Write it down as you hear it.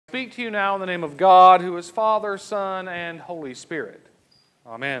Speak to you now in the name of God, who is Father, Son, and Holy Spirit.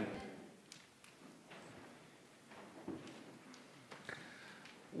 Amen.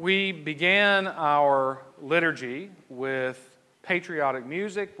 We began our liturgy with patriotic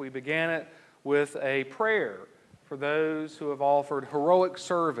music. We began it with a prayer for those who have offered heroic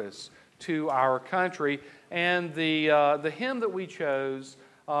service to our country. And the hymn that we chose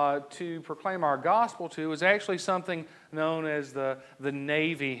to proclaim our gospel to is actually something known as the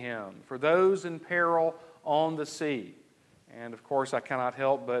Navy hymn, for those in peril on the sea. And of course, I cannot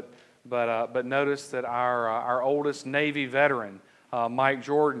help but notice that our oldest Navy veteran, Mike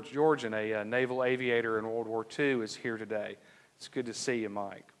Georgian, a naval aviator in World War II, is here today. It's good to see you,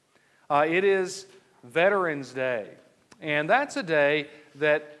 Mike. It is Veterans Day, and that's a day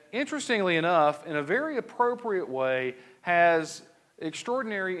that, interestingly enough, in a very appropriate way, has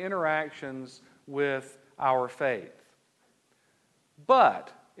extraordinary interactions with our faith.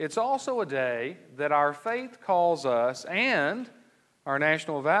 But it's also a day that our faith calls us, and our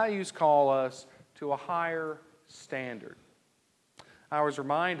national values call us, to a higher standard. I was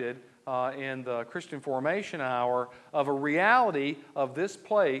reminded in the Christian Formation Hour of a reality of this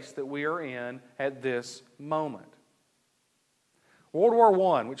place that we are in at this moment. World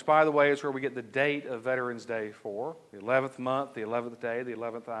War I, which, by the way, is where we get the date of Veterans Day for, the 11th month, the 11th day, the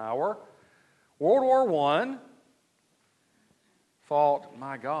 11th hour. World War I fought,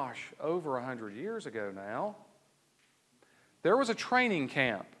 my gosh, over 100 years ago now. There was a training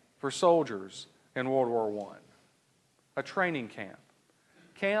camp for soldiers in World War I. A training camp.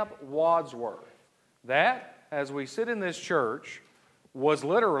 Camp Wadsworth. That, as we sit in this church, was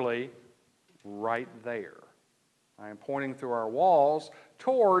literally right there. I am pointing through our walls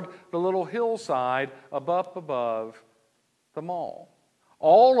toward the little hillside up above the mall.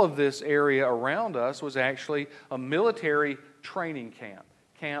 All of this area around us was actually a military training camp,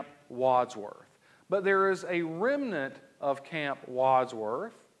 Camp Wadsworth. But there is a remnant of Camp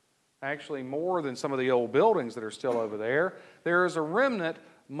Wadsworth, actually more than some of the old buildings that are still over there. There is a remnant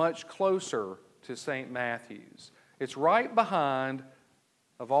much closer to St. Matthew's. It's right behind,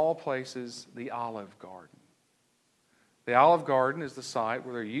 of all places, the Olive Garden. The Olive Garden is the site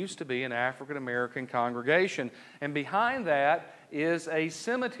where there used to be an African-American congregation, and behind that is a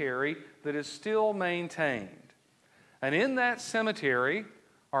cemetery that is still maintained. And in that cemetery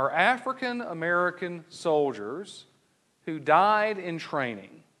are African-American soldiers who died in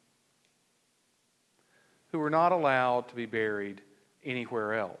training, who were not allowed to be buried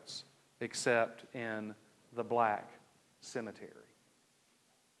anywhere else except in the black cemetery.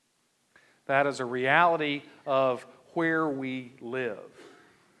 That is a reality of where we live.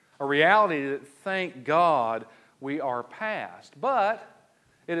 A reality that, thank God, we are past. But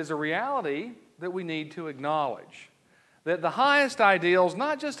it is a reality that we need to acknowledge. That the highest ideals,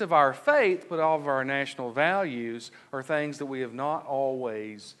 not just of our faith, but of our national values, are things that we have not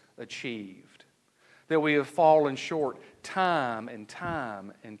always achieved. That we have fallen short time and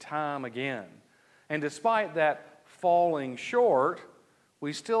time and time again. And despite that falling short,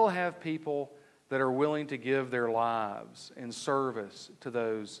 we still have people that are willing to give their lives in service to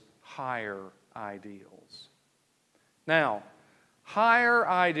those higher ideals. Now, higher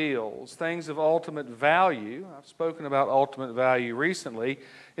ideals, things of ultimate value, I've spoken about ultimate value recently,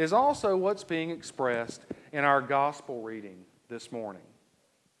 is also what's being expressed in our gospel reading this morning.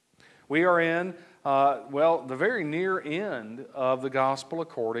 We are in, the very near end of the gospel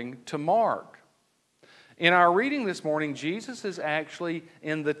according to Mark. In our reading this morning, Jesus is actually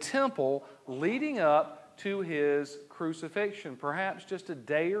in the temple leading up to his crucifixion, perhaps just a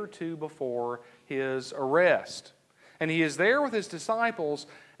day or two before his arrest. And he is there with his disciples,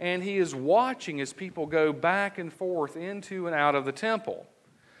 and he is watching as people go back and forth into and out of the temple.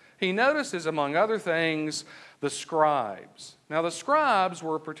 He notices, among other things, the scribes. Now, the scribes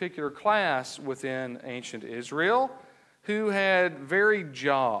were a particular class within ancient Israel who had varied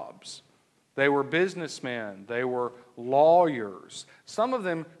jobs. They were businessmen. They were lawyers. Some of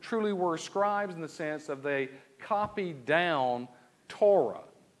them truly were scribes in the sense of they copied down Torah,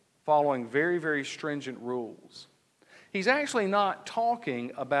 following very, very stringent rules. He's actually not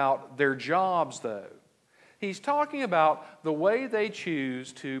talking about their jobs, though. He's talking about the way they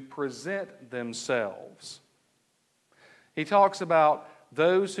choose to present themselves. He talks about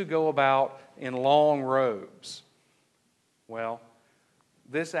those who go about in long robes. Well,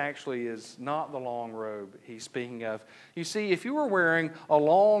 this actually is not the long robe he's speaking of. You see, if you were wearing a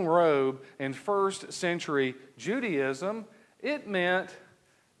long robe in first century Judaism, it meant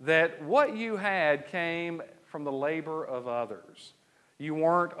that what you had came from the labor of others. You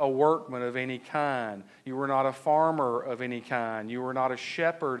weren't a workman of any kind. You were not a farmer of any kind. You were not a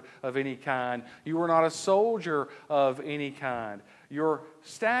shepherd of any kind. You were not a soldier of any kind. Your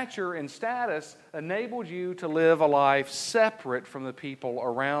stature and status enabled you to live a life separate from the people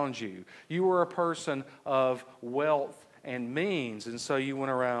around you. You were a person of wealth and means, and so you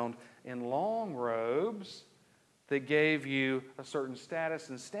went around in long robes that gave you a certain status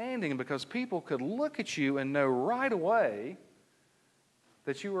and standing because people could look at you and know right away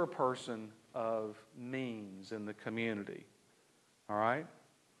that you were a person of means in the community. All right?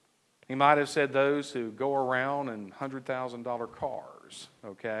 He might have said those who go around in $100,000 cars,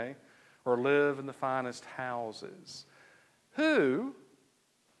 okay, or live in the finest houses, who,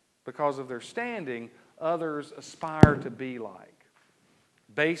 because of their standing, others aspire to be like,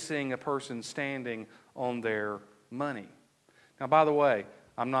 basing a person's standing on their money. Now, by the way,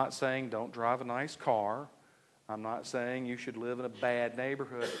 I'm not saying don't drive a nice car. I'm not saying you should live in a bad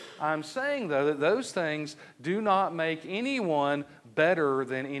neighborhood. I'm saying, though, that those things do not make anyone better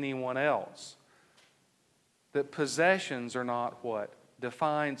than anyone else. That possessions are not what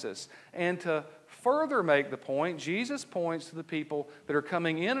defines us. And to further make the point, Jesus points to the people that are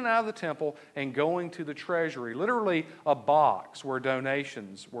coming in and out of the temple and going to the treasury, literally a box where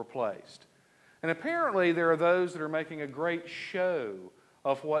donations were placed. And apparently there are those that are making a great show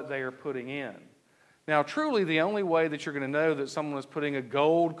of what they are putting in. Now, truly, the only way that you're going to know that someone is putting a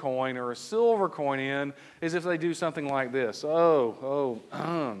gold coin or a silver coin in is if they do something like this. Let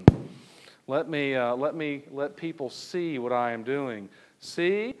people see what I am doing.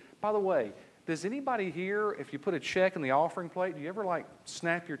 See? By the way, does anybody here, if you put a check in the offering plate, do you ever like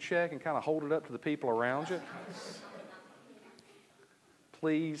snap your check and kind of hold it up to the people around you?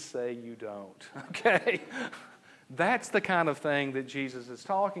 Please say you don't. Okay? That's the kind of thing that Jesus is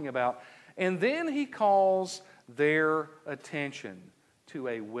talking about. And then he calls their attention to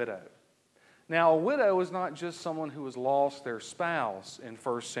a widow. Now, a widow is not just someone who has lost their spouse in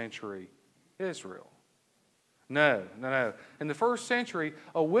first century Israel. No. In the first century,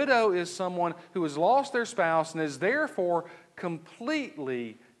 a widow is someone who has lost their spouse and is therefore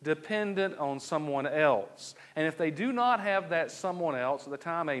completely dependent on someone else. And if they do not have that someone else, at the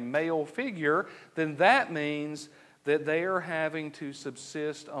time a male figure, then that means that they are having to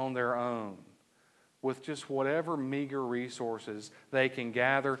subsist on their own with just whatever meager resources they can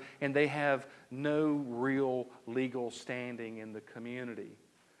gather, and they have no real legal standing in the community.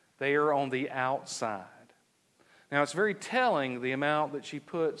 They are on the outside. Now, it's very telling the amount that she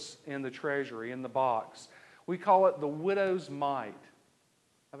puts in the treasury, in the box. We call it the widow's mite.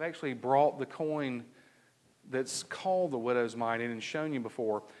 I've actually brought the coin that's called the widow's mite in and shown you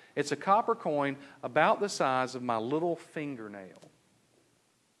before. It's a copper coin about the size of my little fingernail.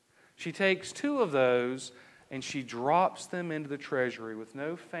 She takes 2 of those and she drops them into the treasury with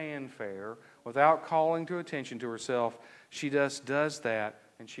no fanfare, without calling to attention to herself. She just does that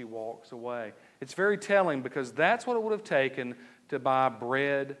and she walks away. It's very telling because that's what it would have taken to buy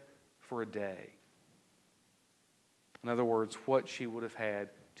bread for a day. In other words, what she would have had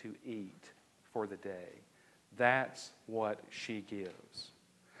to eat for the day. That's what she gives.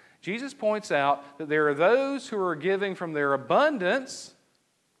 Jesus points out that there are those who are giving from their abundance,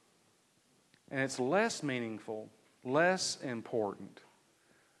 and it's less meaningful, less important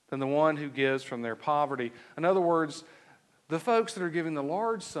than the one who gives from their poverty. In other words, the folks that are giving the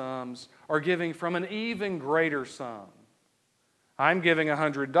large sums are giving from an even greater sum. I'm giving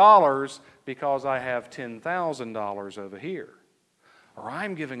 $100 because I have $10,000 over here. Or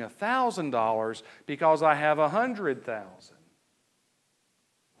I'm giving $1,000 because I have $100,000.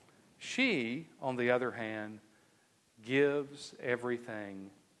 She, on the other hand, gives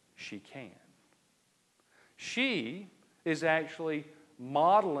everything she can. She is actually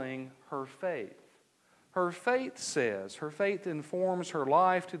modeling her faith. Her faith informs her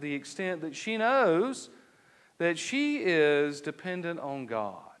life to the extent that she knows that she is dependent on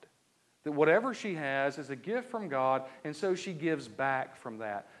God. That whatever she has is a gift from God, and so she gives back from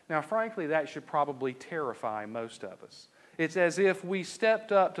that. Now, frankly, that should probably terrify most of us. It's as if we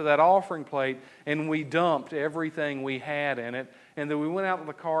stepped up to that offering plate and we dumped everything we had in it, and then we went out to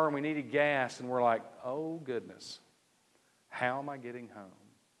the car and we needed gas, and we're like, oh goodness, how am I getting home?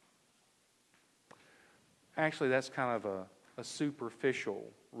 Actually, that's kind of a superficial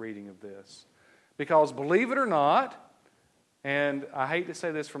reading of this. Because believe it or not, and I hate to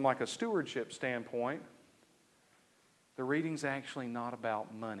say this from like a stewardship standpoint, the reading's actually not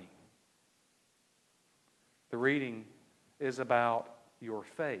about money. The reading is about your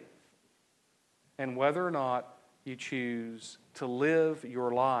faith and whether or not you choose to live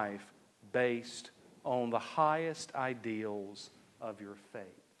your life based on the highest ideals of your faith.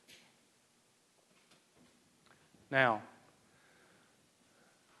 Now,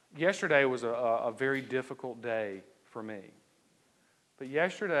 yesterday was a very difficult day for me. But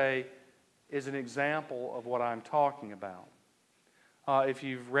yesterday is an example of what I'm talking about. If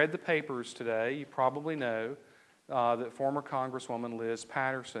you've read the papers today, you probably know that former Congresswoman Liz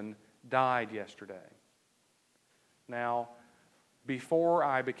Patterson died yesterday. Now, before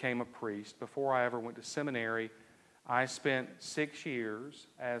I became a priest, before I ever went to seminary, I spent 6 years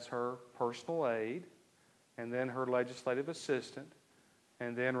as her personal aide, and then her legislative assistant,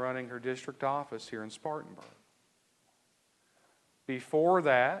 and then running her district office here in Spartanburg. Before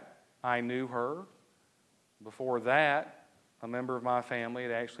that, I knew her. Before that, a member of my family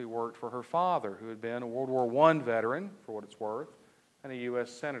had actually worked for her father, who had been a World War I veteran, for what it's worth, and a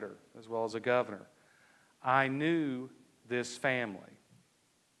U.S. senator, as well as a governor. I knew this family.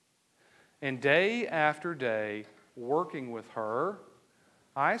 And day after day, working with her,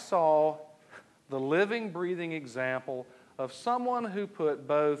 I saw the living, breathing example of someone who put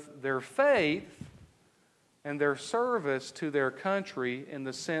both their faith and their service to their country in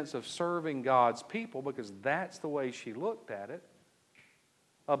the sense of serving God's people, because that's the way she looked at it,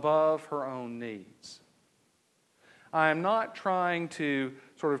 above her own needs. I am not trying to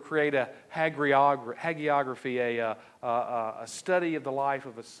sort of create a hagiography, a study of the life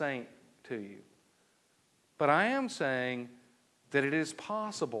of a saint to you. But I am saying that it is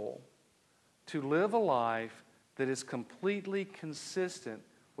possible to live a life that is completely consistent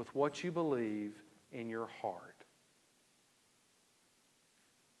with what you believe in your heart.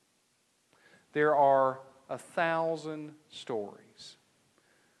 There are 1,000 stories.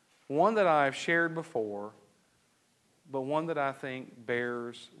 One that I've shared before, but one that I think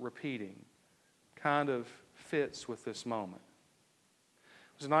bears repeating, kind of fits with this moment.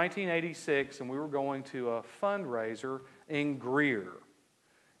 It was 1986, and we were going to a fundraiser in Greer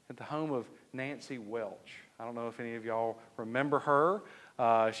at the home of Nancy Welch. I don't know if any of y'all remember her.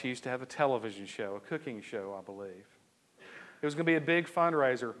 She used to have a television show, a cooking show, I believe. It was going to be a big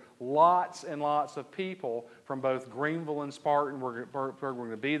fundraiser. Lots and lots of people from both Greenville and Spartanburg were going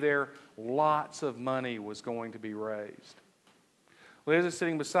to be there. Lots of money was going to be raised. Liz is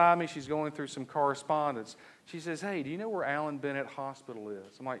sitting beside me. She's going through some correspondence. She says, "Hey, do you know where Allen Bennett Hospital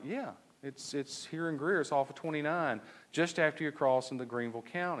is?" I'm like, "Yeah, it's here in Greer. It's off of 29, just after you cross into Greenville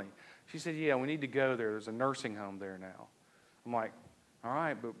County." She said, "Yeah, we need to go there. There's a nursing home there now." I'm like, "All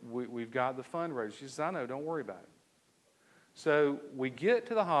right, but we've got the fundraiser." She says, "I know, don't worry about it." So we get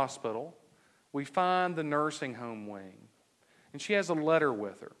to the hospital. We find the nursing home wing. And she has a letter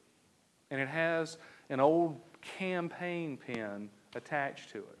with her. And it has an old campaign pen attached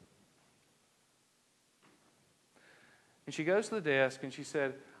to it. And she goes to the desk and she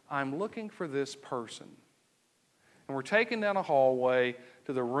said, "I'm looking for this person." And we're taken down a hallway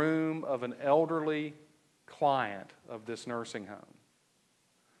to the room of an elderly client of this nursing home.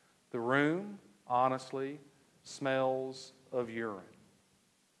 The room, honestly, smells of urine.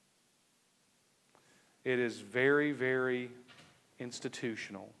 It is very, very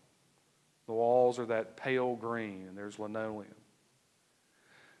institutional. The walls are that pale green, and there's linoleum.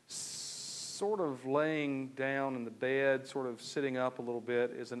 Sort of laying down in the bed, sort of sitting up a little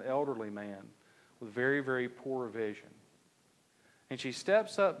bit, is an elderly man with very, very poor vision. And she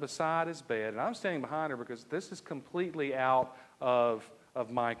steps up beside his bed, and I'm standing behind her because this is completely out of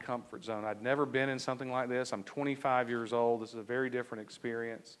my comfort zone. I'd never been in something like this. I'm 25 years old. This is a very different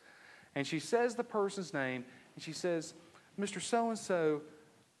experience. And she says the person's name, and she says, "Mr. So-and-so,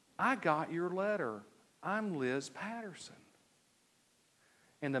 I got your letter. I'm Liz Patterson."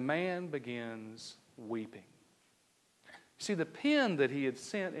 And the man begins weeping. See, the pen that he had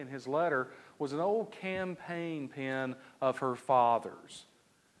sent in his letter was an old campaign pen of her father's.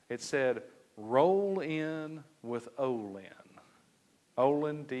 It said, "Roll in with Olin."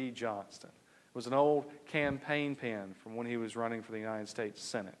 Olin D. Johnston. It was an old campaign pen from when he was running for the United States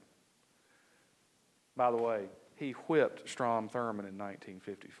Senate. By the way, he whipped Strom Thurmond in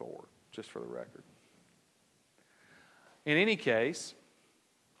 1954, just for the record. In any case,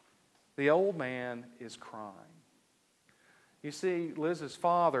 the old man is crying. You see, Liz's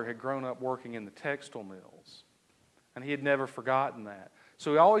father had grown up working in the textile mills, and he had never forgotten that.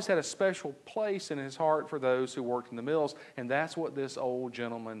 So he always had a special place in his heart for those who worked in the mills, and that's what this old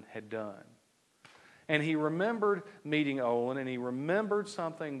gentleman had done. And he remembered meeting Olin, and he remembered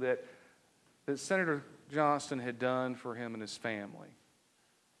something that Senator Johnston had done for him and his family.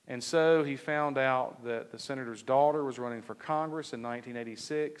 And so he found out that the senator's daughter was running for Congress in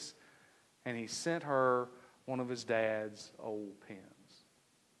 1986, and he sent her one of his dad's old pens.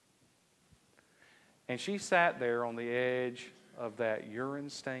 And she sat there on the edge of that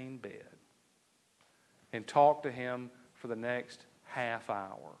urine-stained bed and talk to him for the next half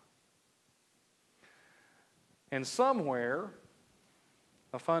hour. And somewhere,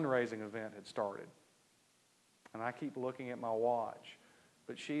 a fundraising event had started. And I keep looking at my watch,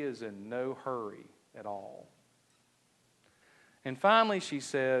 but she is in no hurry at all. And finally she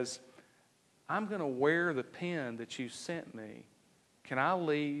says, I'm going to wear the pen that you sent me. Can I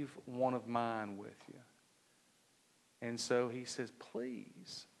leave one of mine with you? And so he says,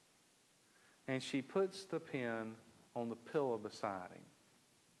 please. And she puts the pen on the pillow beside him.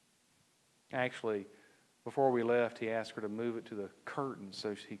 Actually, before we left, he asked her to move it to the curtain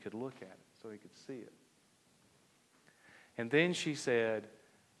so he could look at it, so he could see it. And then she said,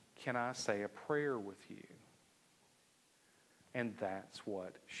 can I say a prayer with you? And that's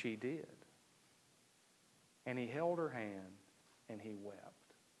what she did. And he held her hand and he wept.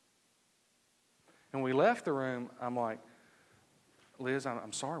 And we left the room, I'm like, Liz,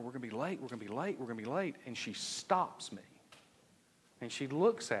 I'm sorry, we're going to be late, we're going to be late, we're going to be late. And she stops me. And she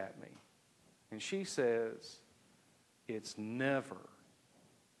looks at me. And she says, it's never,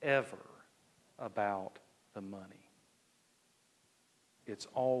 ever about the money. It's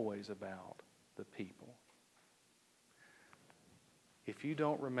always about the people. If you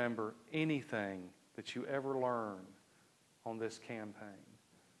don't remember anything that you ever learned on this campaign,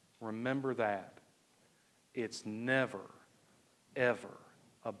 remember that. It's never, ever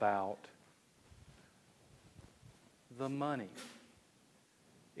about the money.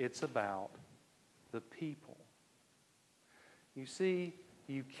 It's about the people. You see,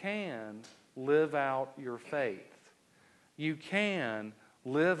 you can live out your faith. You can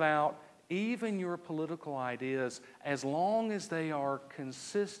live out even your political ideas as long as they are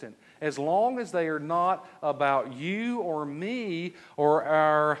consistent, as long as they are not about you or me or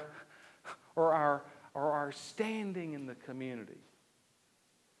our standing in the community.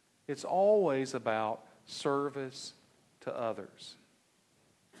 It's always about service to others.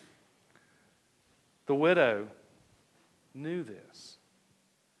 The widow knew this.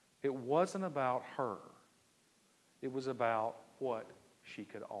 It wasn't about her. It was about what she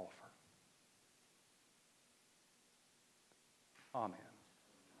could offer. Amen.